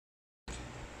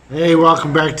Hey,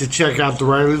 welcome back to Check Out the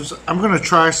Rileys. I'm going to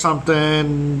try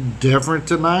something different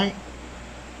tonight.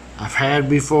 I've had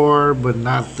before, but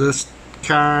not this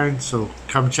kind, so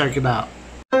come check it out.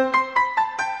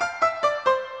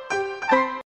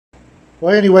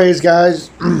 Well, anyways,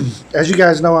 guys, as you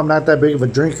guys know, I'm not that big of a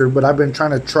drinker, but I've been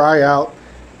trying to try out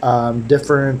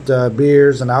different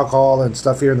beers and alcohol and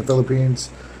stuff here in the Philippines.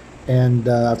 And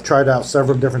I've tried out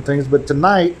several different things, but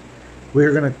tonight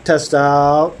we're going to test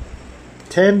out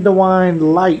Tanduay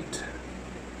Light.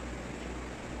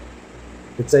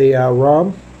 It's a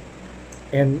rum,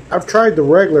 and I've tried the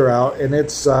regular out, and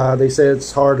it's they say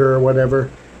it's harder or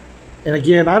whatever. And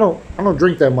again, I don't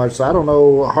drink that much, so I don't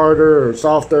know harder or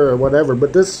softer or whatever.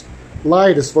 But this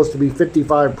light is supposed to be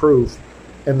 55 proof,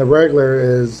 and the regular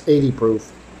is 80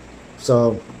 proof.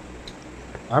 So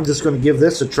I'm just going to give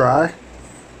this a try.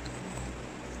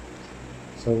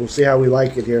 So we'll see how we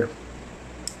like it here.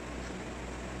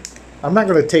 I'm not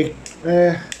going to take...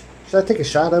 should I take a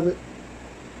shot of it?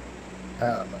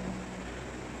 I don't know.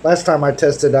 Last time I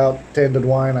tested out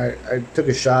Tanduay, I took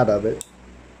a shot of it.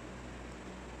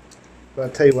 But I'll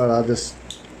tell you what, I'll just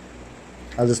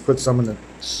put some in the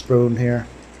spoon here.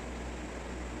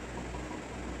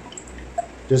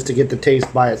 Just to get the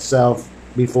taste by itself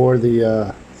before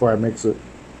I mix it.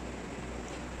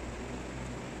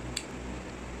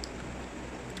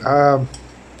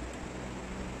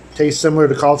 Tastes similar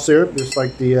to cough syrup, just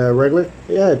like the regular.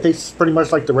 Yeah, it tastes pretty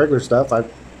much like the regular stuff. I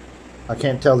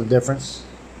can't tell the difference.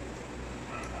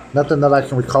 Nothing that I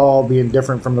can recall being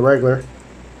different from the regular.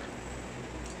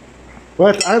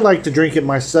 But I like to drink it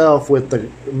myself with the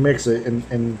mix it,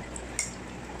 and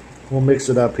we'll mix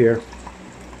it up here.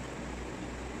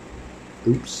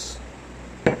 Oops.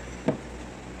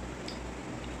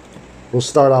 We'll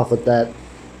start off with that.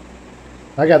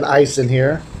 I got ice in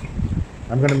here.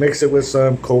 I'm going to mix it with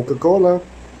some Coca-Cola.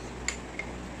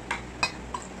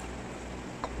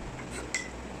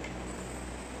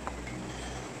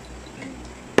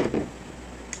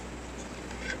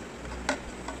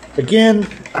 Again,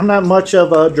 I'm not much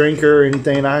of a drinker or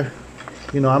anything. I'm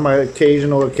an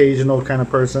occasional kind of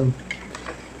person.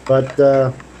 But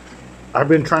I've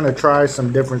been trying to try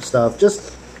some different stuff.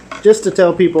 Just to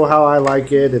tell people how I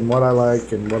like it and what I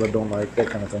like and what I don't like, that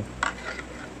kind of thing.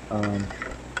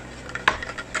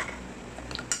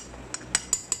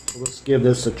 Let's give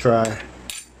this a try.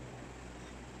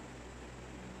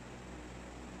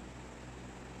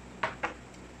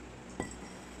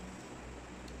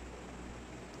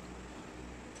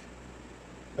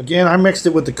 Again, I mixed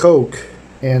it with the Coke,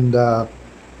 and yeah,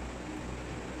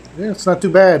 it's not too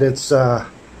bad. It's when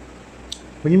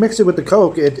you mix it with the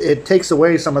Coke, it takes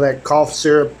away some of that cough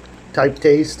syrup type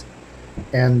taste,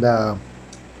 and it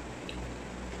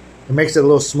makes it a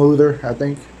little smoother, I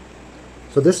think.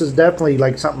 So this is definitely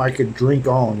like something I could drink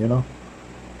on, you know.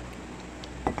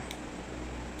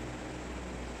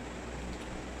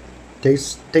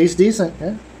 Tastes decent,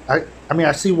 yeah. I mean,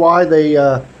 I see why they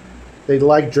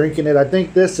like drinking it. I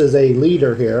think this is a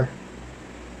liter here,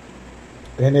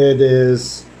 and it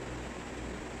is.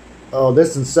 Oh,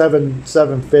 this is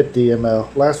 750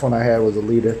 ml. Last one I had was a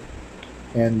liter,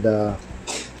 and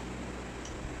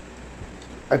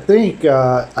I think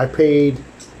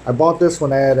I bought this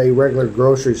one at a regular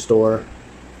grocery store,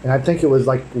 and I think it was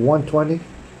like 120,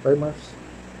 right, Mars?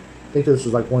 I think this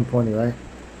was like 120, right?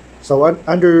 So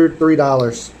under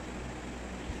 $3.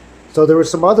 So there was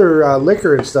some other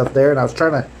liquor and stuff there, and I was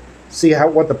trying to see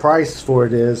what the price for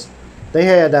it is. They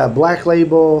had Black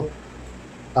Label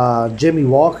Jimmy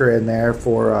Walker in there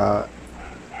for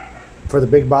the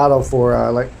big bottle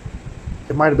for like,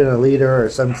 it might have been a liter or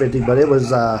 750, but it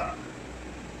was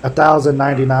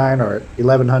 $1,099 or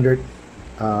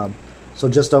 $1,100, so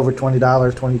just over $20,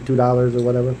 $22 or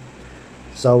whatever.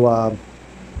 So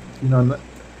you know,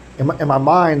 in my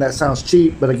mind that sounds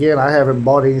cheap, but again, I haven't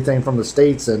bought anything from the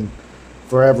States in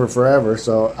forever,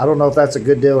 so I don't know if that's a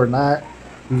good deal or not.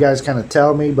 You guys kind of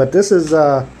tell me, but this is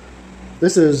like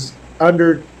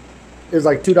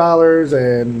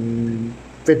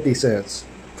 $2.50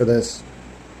 for this.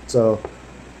 So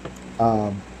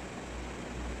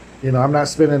you know, I'm not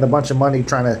spending a bunch of money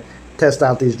trying to test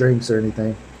out these drinks or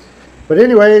anything. But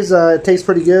anyways, it tastes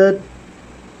pretty good.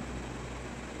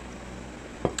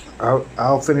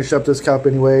 I'll finish up this cup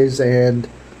anyways, and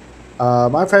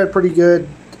I've had pretty good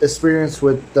experience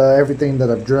with everything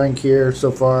that I've drank here so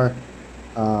far.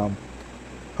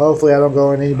 Hopefully I don't go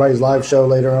on anybody's live show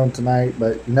later on tonight,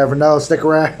 but you never know. Stick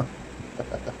around.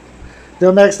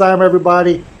 Till next time,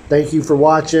 everybody, thank you for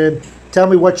watching. Tell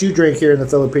me what you drink here in the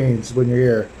Philippines when you're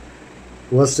here.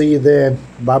 We'll see you then.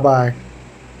 Bye-bye.